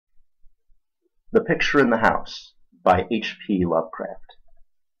The Picture in the House by H.P. Lovecraft.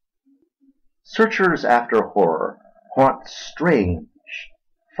 Searchers after horror haunt strange,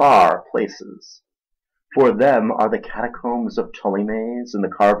 far places. For them are the catacombs of Ptolemais and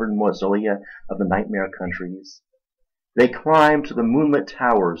the carven mausolea of the nightmare countries. They climb to the moonlit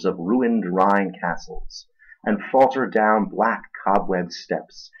towers of ruined Rhine castles and falter down black cobweb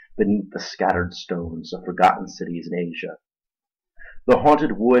steps beneath the scattered stones of forgotten cities in Asia. The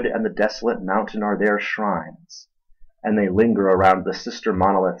haunted wood and the desolate mountain are their shrines, and they linger around the sister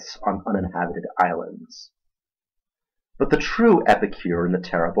monoliths on uninhabited islands. But the true epicure in the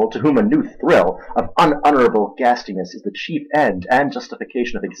terrible, to whom a new thrill of unutterable ghastliness is the chief end and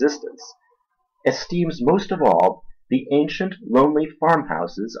justification of existence, esteems most of all the ancient, lonely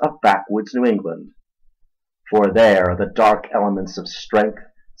farmhouses of backwoods New England. For there the dark elements of strength,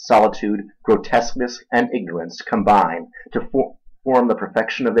 solitude, grotesqueness, and ignorance combine to form the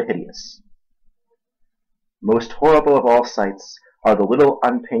perfection of the hideous. Most horrible of all sights are the little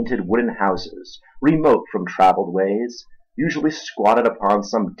unpainted wooden houses, remote from traveled ways, usually squatted upon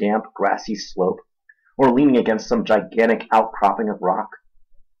some damp, grassy slope, or leaning against some gigantic outcropping of rock.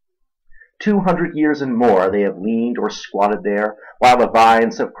 200 years and more they have leaned or squatted there, while the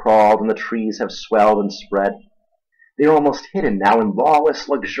vines have crawled and the trees have swelled and spread. They are almost hidden now in lawless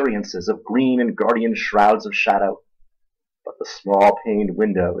luxuriances of green and guardian shrouds of shadow. But the small-paned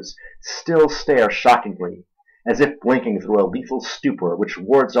windows still stare shockingly, as if blinking through a lethal stupor which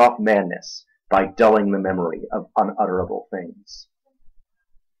wards off madness by dulling the memory of unutterable things.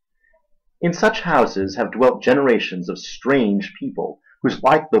 In such houses have dwelt generations of strange people whose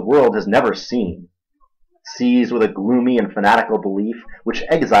like the world has never seen. Seized with a gloomy and fanatical belief which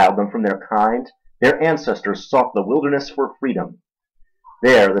exiled them from their kind, their ancestors sought the wilderness for freedom.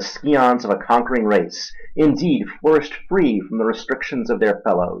 There the scions of a conquering race indeed flourished free from the restrictions of their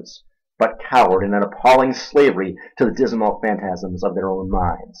fellows, but cowered in an appalling slavery to the dismal phantasms of their own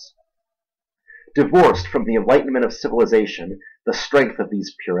minds. Divorced from the enlightenment of civilization, the strength of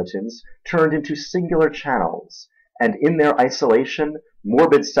these Puritans turned into singular channels, and in their isolation,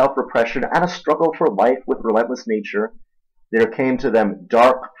 morbid self-repression, and a struggle for life with relentless nature, there came to them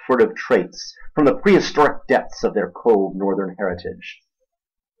dark, furtive traits from the prehistoric depths of their cold northern heritage.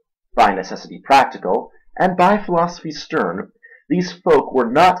 By necessity practical, and by philosophy stern, these folk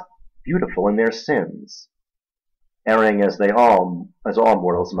were not beautiful in their sins. Erring as all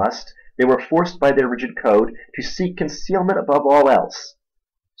mortals must, they were forced by their rigid code to seek concealment above all else,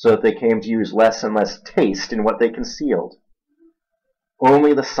 so that they came to use less and less taste in what they concealed.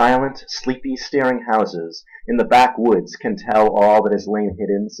 Only the silent, sleepy, staring houses in the backwoods can tell all that has lain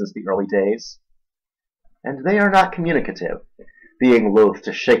hidden since the early days. And they are not communicative, being loath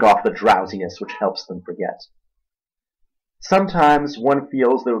to shake off the drowsiness which helps them forget. Sometimes one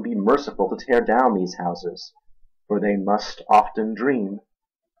feels that it would be merciful to tear down these houses, for they must often dream.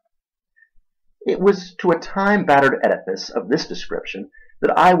 It was to a time-battered edifice of this description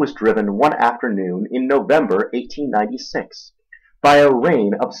that I was driven one afternoon in November 1896, by a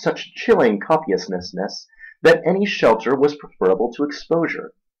rain of such chilling copiousness that any shelter was preferable to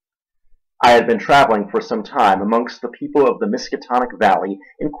exposure. I had been traveling for some time amongst the people of the Miskatonic Valley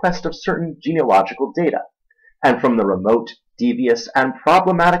in quest of certain genealogical data, and from the remote, devious, and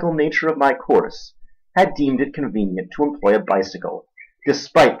problematical nature of my course, had deemed it convenient to employ a bicycle,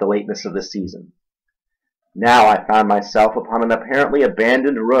 despite the lateness of the season. Now I found myself upon an apparently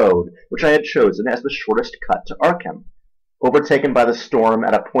abandoned road which I had chosen as the shortest cut to Arkham, overtaken by the storm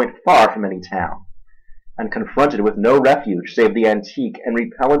at a point far from any town, and confronted with no refuge save the antique and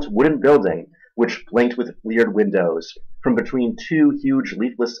repellent wooden building which blinked with bleared windows from between two huge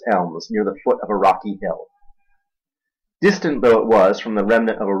leafless elms near the foot of a rocky hill. Distant though it was from the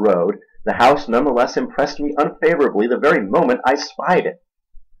remnant of a road, the house nonetheless impressed me unfavorably the very moment I spied it.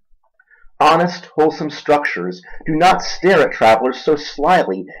 Honest, wholesome structures do not stare at travelers so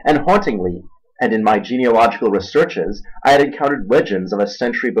slyly and hauntingly, and in my genealogical researches I had encountered legends of a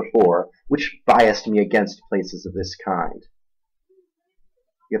century before which biased me against places of this kind.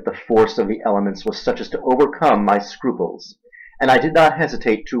 Yet the force of the elements was such as to overcome my scruples, and I did not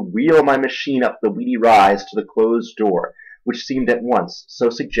hesitate to wheel my machine up the weedy rise to the closed door, which seemed at once so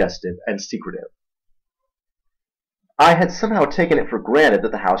suggestive and secretive. I had somehow taken it for granted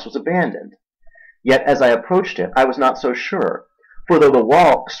that the house was abandoned. Yet as I approached it, I was not so sure, for though the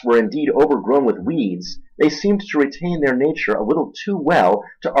walks were indeed overgrown with weeds, they seemed to retain their nature a little too well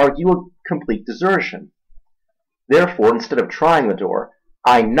to argue a complete desertion. Therefore, instead of trying the door,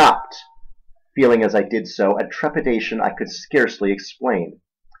 I knocked, feeling as I did so a trepidation I could scarcely explain.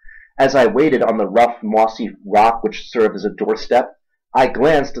 As I waited on the rough, mossy rock which served as a doorstep, I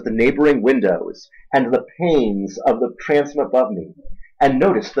glanced at the neighboring windows and the panes of the transom above me, and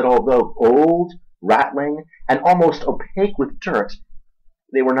noticed that although old, rattling, and almost opaque with dirt,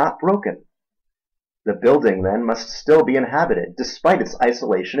 they were not broken. The building, then, must still be inhabited, despite its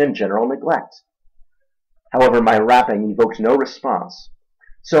isolation and general neglect. However, my rapping evoked no response,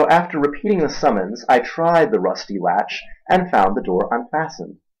 so after repeating the summons, I tried the rusty latch and found the door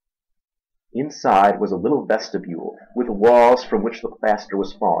unfastened. Inside was a little vestibule with walls from which the plaster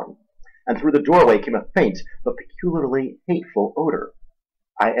was falling, and through the doorway came a faint but peculiarly hateful odor.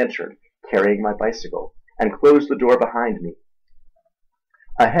 I entered, carrying my bicycle, and closed the door behind me.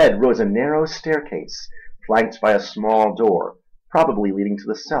 Ahead rose a narrow staircase, flanked by a small door, probably leading to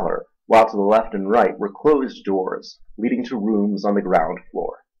the cellar, while to the left and right were closed doors, leading to rooms on the ground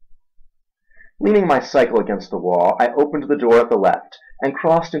floor. Leaning my cycle against the wall, I opened the door at the left, and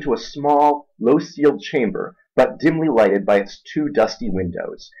crossed into a small, low-ceiled chamber, but dimly lighted by its two dusty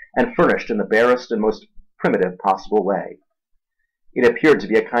windows, and furnished in the barest and most primitive possible way. It appeared to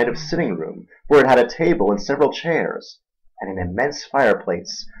be a kind of sitting room, for it had a table and several chairs, and an immense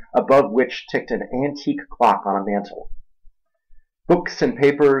fireplace, above which ticked an antique clock on a mantel. Books and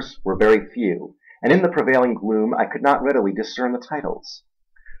papers were very few, and in the prevailing gloom I could not readily discern the titles.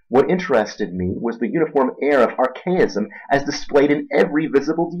 What interested me was the uniform air of archaism as displayed in every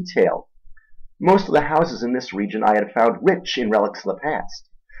visible detail. Most of the houses in this region I had found rich in relics of the past,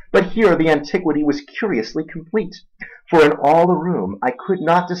 but here the antiquity was curiously complete, for in all the room I could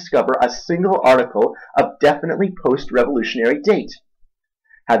not discover a single article of definitely post-revolutionary date.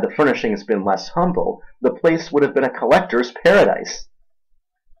 Had the furnishings been less humble, the place would have been a collector's paradise.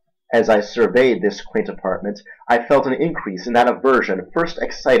 As I surveyed this quaint apartment, I felt an increase in that aversion first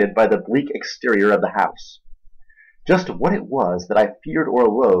excited by the bleak exterior of the house. Just what it was that I feared or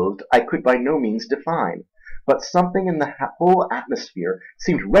loathed I could by no means define, but something in the whole atmosphere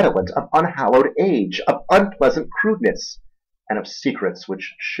seemed redolent of unhallowed age, of unpleasant crudeness, and of secrets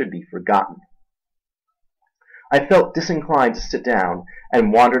which should be forgotten. I felt disinclined to sit down,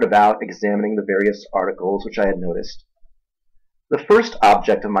 and wandered about examining the various articles which I had noticed. The first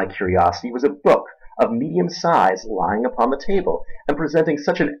object of my curiosity was a book of medium size lying upon the table, and presenting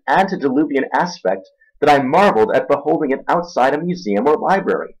such an antediluvian aspect that I marveled at beholding it outside a museum or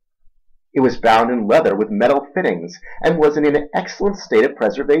library. It was bound in leather with metal fittings, and was in an excellent state of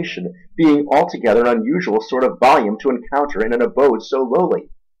preservation, being altogether an unusual sort of volume to encounter in an abode so lowly.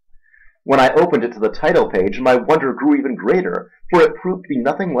 When I opened it to the title page, my wonder grew even greater, for it proved to be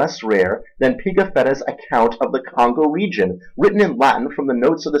nothing less rare than Pigafetta's account of the Congo region, written in Latin from the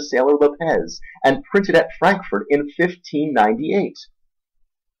notes of the sailor Lopez, and printed at Frankfurt in 1598.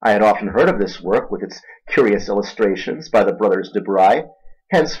 I had often heard of this work, with its curious illustrations by the brothers de Bry,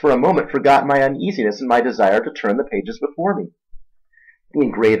 hence for a moment forgot my uneasiness in my desire to turn the pages before me. The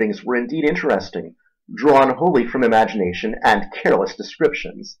engravings were indeed interesting, drawn wholly from imagination and careless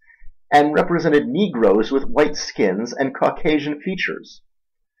descriptions, and represented Negroes with white skins and Caucasian features.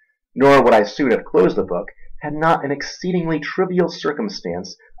 Nor would I soon have closed the book had not an exceedingly trivial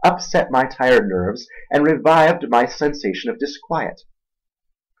circumstance upset my tired nerves and revived my sensation of disquiet.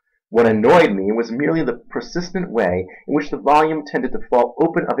 What annoyed me was merely the persistent way in which the volume tended to fall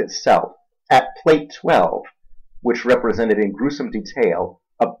open of itself at plate 12, which represented in gruesome detail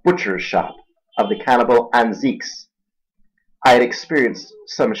a butcher's shop of the cannibal Anziques. I had experienced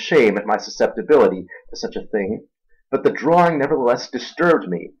some shame at my susceptibility to such a thing, but the drawing nevertheless disturbed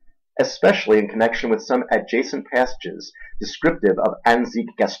me, especially in connection with some adjacent passages descriptive of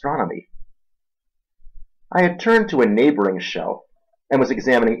Anzique gastronomy. I had turned to a neighboring shelf, and was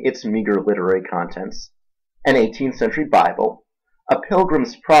examining its meager literary contents: an 18th century Bible, a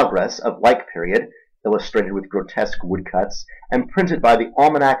Pilgrim's Progress of like period, illustrated with grotesque woodcuts, and printed by the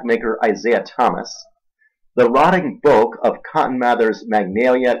almanac maker Isaiah Thomas, the rotting bulk of Cotton Mather's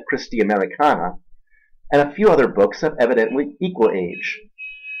Magnalia Christi Americana, and a few other books of evidently equal age,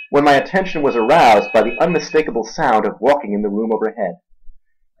 when my attention was aroused by the unmistakable sound of walking in the room overhead.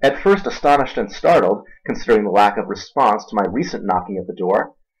 At first astonished and startled, considering the lack of response to my recent knocking at the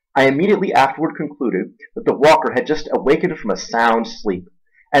door, I immediately afterward concluded that the walker had just awakened from a sound sleep,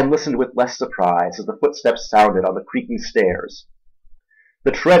 and listened with less surprise as the footsteps sounded on the creaking stairs.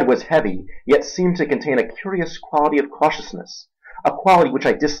 The tread was heavy, yet seemed to contain a curious quality of cautiousness, a quality which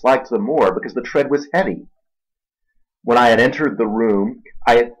I disliked the more because the tread was heavy. When I had entered the room,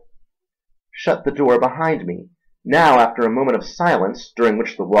 I had shut the door behind me. Now, after a moment of silence, during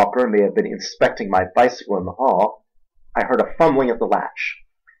which the walker may have been inspecting my bicycle in the hall, I heard a fumbling at the latch,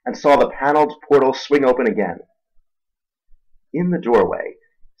 and saw the paneled portal swing open again. In the doorway,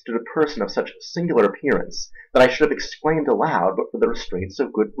 stood a person of such singular appearance that I should have exclaimed aloud but for the restraints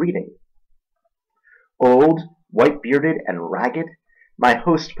of good breeding. Old, white-bearded, and ragged, my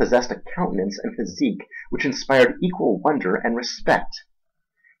host possessed a countenance and physique which inspired equal wonder and respect.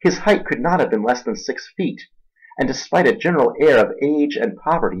 His height could not have been less than 6 feet, and despite a general air of age and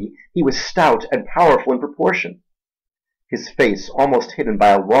poverty, he was stout and powerful in proportion. His face, almost hidden by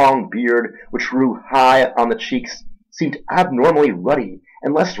a long beard which grew high on the cheeks, seemed abnormally ruddy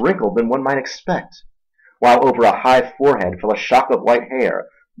and less wrinkled than one might expect, while over a high forehead fell a shock of white hair,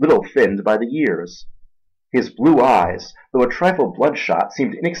 little thinned by the years. His blue eyes, though a trifle bloodshot,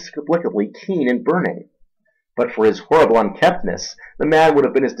 seemed inexplicably keen and burning. But for his horrible unkemptness, the man would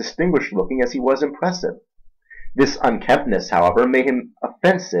have been as distinguished-looking as he was impressive. This unkemptness, however, made him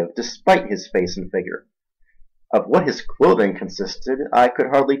offensive despite his face and figure. Of what his clothing consisted I could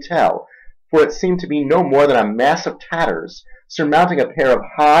hardly tell, for it seemed to be no more than a mass of tatters, surmounting a pair of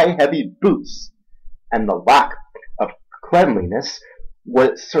high, heavy boots, and the lack of cleanliness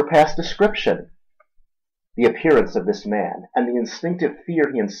surpassed description. The appearance of this man, and the instinctive fear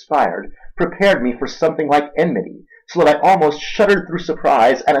he inspired, prepared me for something like enmity, so that I almost shuddered through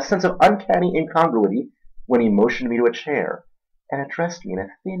surprise and a sense of uncanny incongruity when he motioned me to a chair, and addressed me in a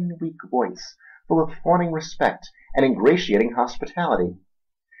thin, weak voice, full of fawning respect and ingratiating hospitality.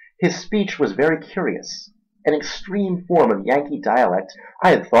 His speech was very curious, an extreme form of Yankee dialect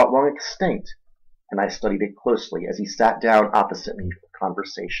I had thought long extinct, and I studied it closely as he sat down opposite me for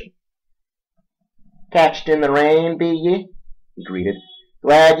conversation. "Catched in the rain, be ye?" he greeted.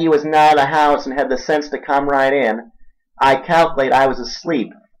 "Glad ye was nigh the house and had the sense to come right in. I calculate I was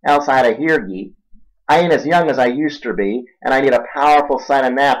asleep, else I'd a heard ye. I ain't as young as I used ter be, and I need a powerful sight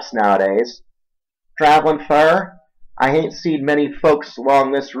of naps nowadays. Travelin' fur? I hain't seed many folks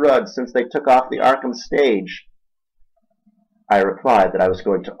along this road since they took off the Arkham stage." I replied that I was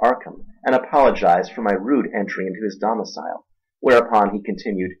going to Arkham, and apologized for my rude entry into his domicile, whereupon he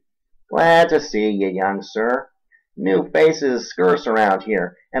continued, "Glad to see ye, young sir. New faces skurse around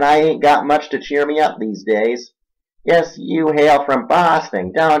here, and I ain't got much to cheer me up these days. Guess you hail from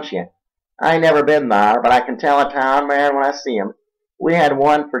Boston, don't ye? I never been thar, but I can tell a town man when I see him. We had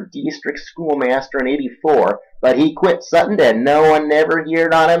one for district schoolmaster in '84, but he quit sudden and no one never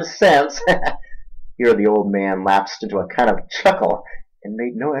heard on him since." Here the old man lapsed into a kind of chuckle, and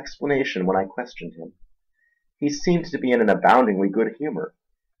made no explanation when I questioned him. He seemed to be in an aboundingly good humor,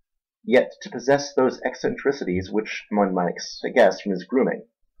 yet to possess those eccentricities which one might guess from his grooming.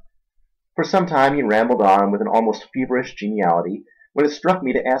 For some time he rambled on with an almost feverish geniality, when it struck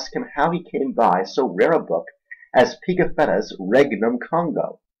me to ask him how he came by so rare a book as Pigafetta's Regnum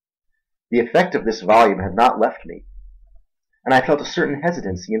Congo. The effect of this volume had not left me, and I felt a certain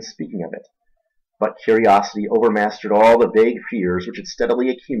hesitancy in speaking of it, but curiosity overmastered all the vague fears which had steadily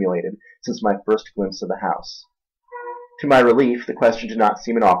accumulated since my first glimpse of the house. To my relief, the question did not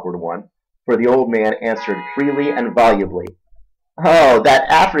seem an awkward one, for the old man answered freely and volubly. "Oh, that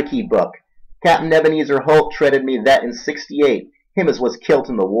Afriky book. Captain Ebenezer Holt traded me that in '68, him as was kilt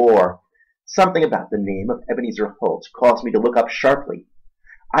in the war." Something about the name of Ebenezer Holt caused me to look up sharply.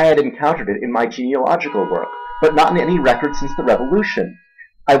 I had encountered it in my genealogical work, but not in any record since the Revolution.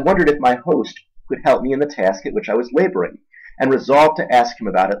 I wondered if my host could help me in the task at which I was laboring, and resolved to ask him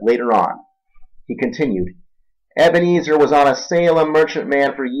about it later on. He continued, "Ebenezer was on a Salem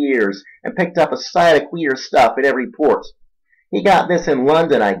merchantman for years, and picked up a sight of queer stuff at every port. He got this in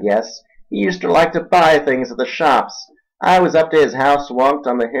London, I guess. He used to like to buy things at the shops. I was up to his house onct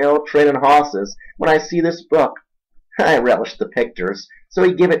on the hill, trading hosses, when I see this book. I relished the pictures, so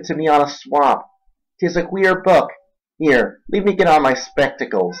he give it to me on a swap. 'Tis a queer book. Here, leave me get on my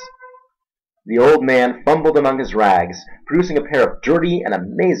spectacles." The old man fumbled among his rags, producing a pair of dirty and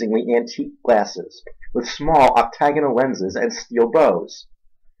amazingly antique glasses, with small octagonal lenses and steel bows.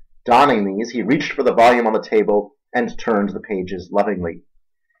 Donning these, he reached for the volume on the table and turned the pages lovingly.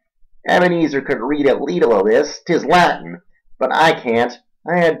 "Ebenezer could read a leetle of this, 'tis Latin, but I can't.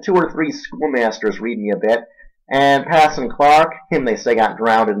 I had 2 or 3 schoolmasters read me a bit, and Passon Clark, him they say got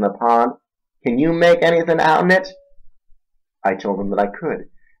drowned in the pond. Can you make anything out'n it?" I told him that I could,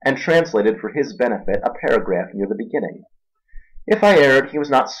 and translated for his benefit a paragraph near the beginning. If I erred, he was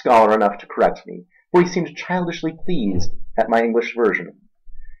not scholar enough to correct me, for he seemed childishly pleased at my English version.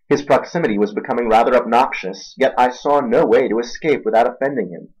 His proximity was becoming rather obnoxious, yet I saw no way to escape without offending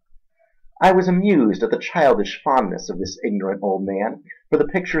him. I was amused at the childish fondness of this ignorant old man for the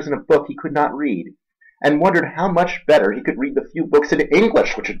pictures in a book he could not read, and wondered how much better he could read the few books in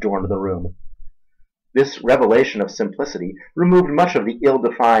English which adorned the room. This revelation of simplicity removed much of the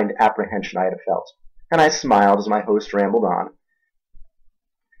ill-defined apprehension I had felt, and I smiled as my host rambled on.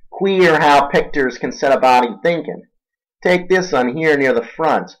 Queer how pictures can set a body thinking. Take this one here near the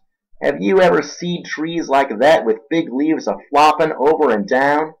front. Have you ever seen trees like that with big leaves a-flopping over and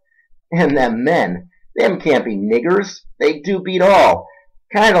down? And them men, them can't be niggers. They do beat all.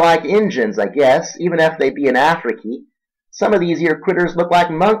 Kinda like Injuns, I guess, even if they be in Africy. Some of these here critters look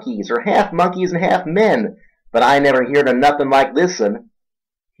like monkeys, or half monkeys and half men, but I never heard of nothing like this'n.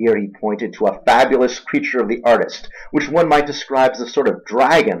 Here he pointed to a fabulous creature of the artist, which one might describe as a sort of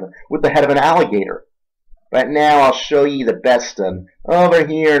dragon with the head of an alligator. But now I'll show ye the best un, over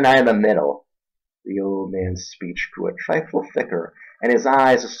here nigh in the middle. The old man's speech grew a trifle thicker, and his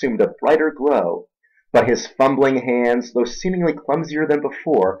eyes assumed a brighter glow. But his fumbling hands, though seemingly clumsier than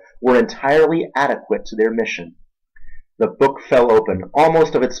before, were entirely adequate to their mission. The book fell open,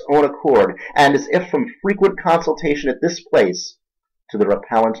 almost of its own accord, and as if from frequent consultation at this place, to the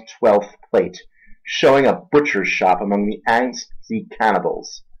repellent 12th plate, showing a butcher's shop among the angsty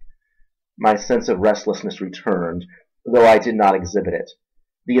cannibals. My sense of restlessness returned, though I did not exhibit it.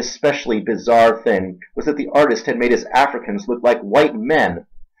 The especially bizarre thing was that the artist had made his Africans look like white men.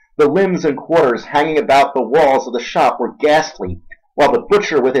 The limbs and quarters hanging about the walls of the shop were ghastly, while the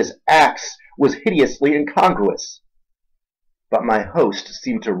butcher with his axe was hideously incongruous. But my host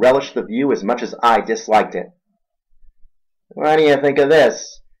seemed to relish the view as much as I disliked it. "What do you think of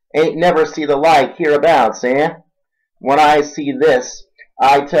this? Ain't never see the like hereabouts, eh? When I see this,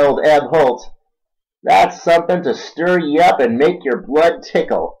 I told Eb Holt, that's something to stir ye up and make your blood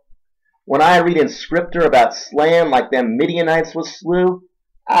tickle. When I read in Scripter about slaying like them Midianites was slew,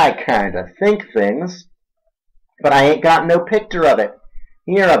 I kinda think things. But I ain't got no picter of it.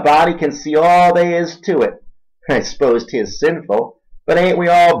 Here a body can see all they is to it. I s'pose 'tis sinful, but ain't we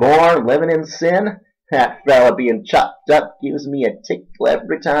all born living in sin? That fella being chopped up gives me a tickle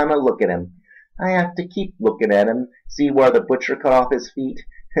every time I look at him. I have to keep looking at him, see where the butcher cut off his feet.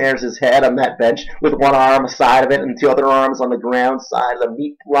 There's his head on that bench, with one arm aside of it and two other arms on the ground side of the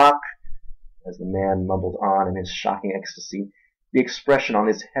meat block." As the man mumbled on in his shocking ecstasy, the expression on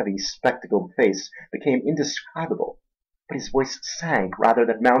his heavy, spectacled face became indescribable, but his voice sank rather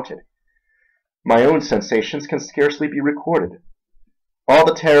than mounted. My own sensations can scarcely be recorded. All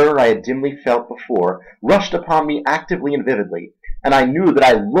the terror I had dimly felt before rushed upon me actively and vividly, and I knew that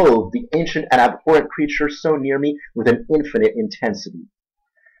I loathed the ancient and abhorrent creature so near me with an infinite intensity.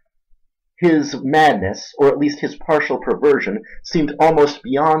 His madness, or at least his partial perversion, seemed almost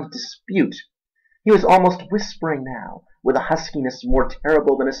beyond dispute. He was almost whispering now, with a huskiness more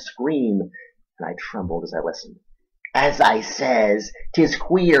terrible than a scream, and I trembled as I listened. "As I says, 'tis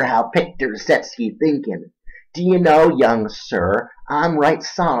queer how picters sets ye thinkin'. Do you know, young sir, I'm right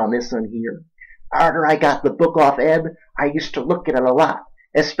sot on this one here. Arter I got the book off Eb, I used to look at it a lot,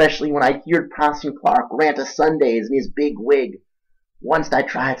 especially when I heerd Parson Clark rant o' Sundays in his big wig. Once I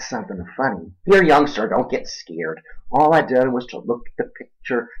tried something funny. Here, young sir, don't get scared. All I done was to look at the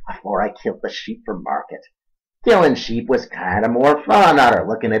picture afore I killed the sheep for market. Killing sheep was kind of more fun arter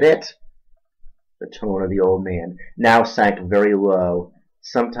looking at it." The tone of the old man now sank very low,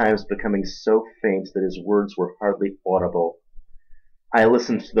 sometimes becoming so faint that his words were hardly audible. I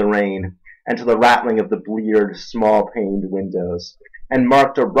listened to the rain, and to the rattling of the bleared, small-paned windows, and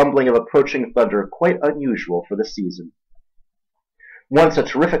marked a rumbling of approaching thunder quite unusual for the season. Once a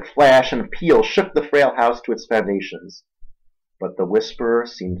terrific flash and peal shook the frail house to its foundations, but the whisperer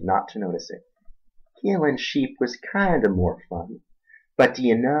seemed not to notice it. "Killin' sheep was kind of more fun, but do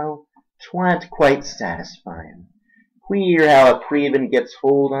you know, 'twa'n't quite satisfyin'. Queer how a craving gets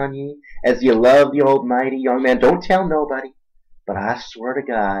hold on ye, as you love the Almighty, young man. Don't tell nobody, but I swear to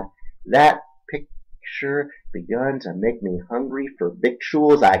God, that picture begun to make me hungry for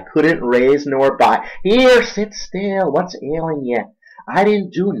victuals I couldn't raise nor buy. Here, sit still. What's ailing ye? I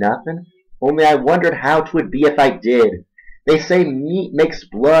didn't do nothing, only I wondered how 'twould be if I did. They say meat makes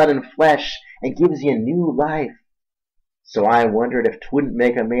blood and flesh and gives you new life. So I wondered if 'twouldn't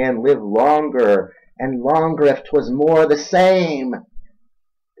make a man live longer and longer if 'twas more the same."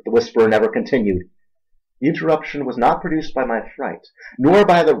 But the whisperer never continued. The interruption was not produced by my fright, nor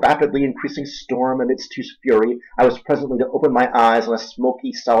by the rapidly increasing storm amidst whose fury I was presently to open my eyes on a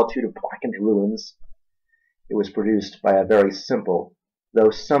smoky solitude of blackened ruins. It was produced by a very simple,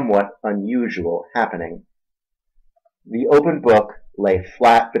 though somewhat unusual, happening. The open book lay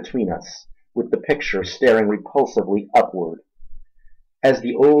flat between us, with the picture staring repulsively upward. As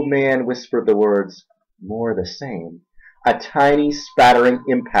the old man whispered the words, "more the same," a tiny spattering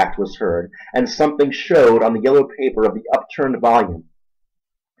impact was heard, and something showed on the yellow paper of the upturned volume.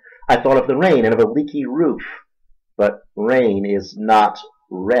 I thought of the rain and of a leaky roof, but rain is not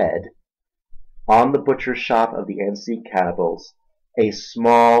red. On the butcher's shop of the Yankee cannibals A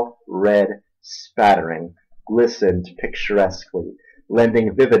small red spattering glistened picturesquely,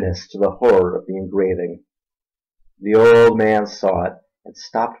 lending vividness to the horror of the engraving. The old man saw it and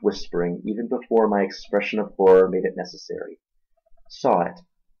stopped whispering even before my expression of horror made it necessary. Saw it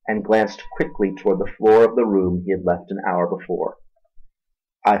and glanced quickly toward the floor of the room he had left an hour before.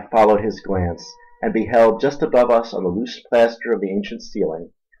 I followed his glance and beheld just above us on the loose plaster of the ancient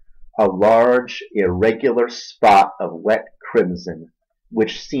ceiling a large, irregular spot of wet crimson,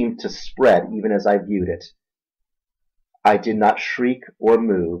 which seemed to spread even as I viewed it. I did not shriek or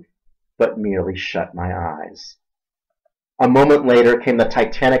move, but merely shut my eyes. A moment later came the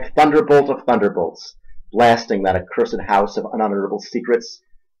titanic thunderbolt of thunderbolts, blasting that accursed house of unutterable secrets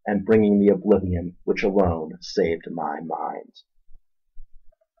and bringing the oblivion which alone saved my mind.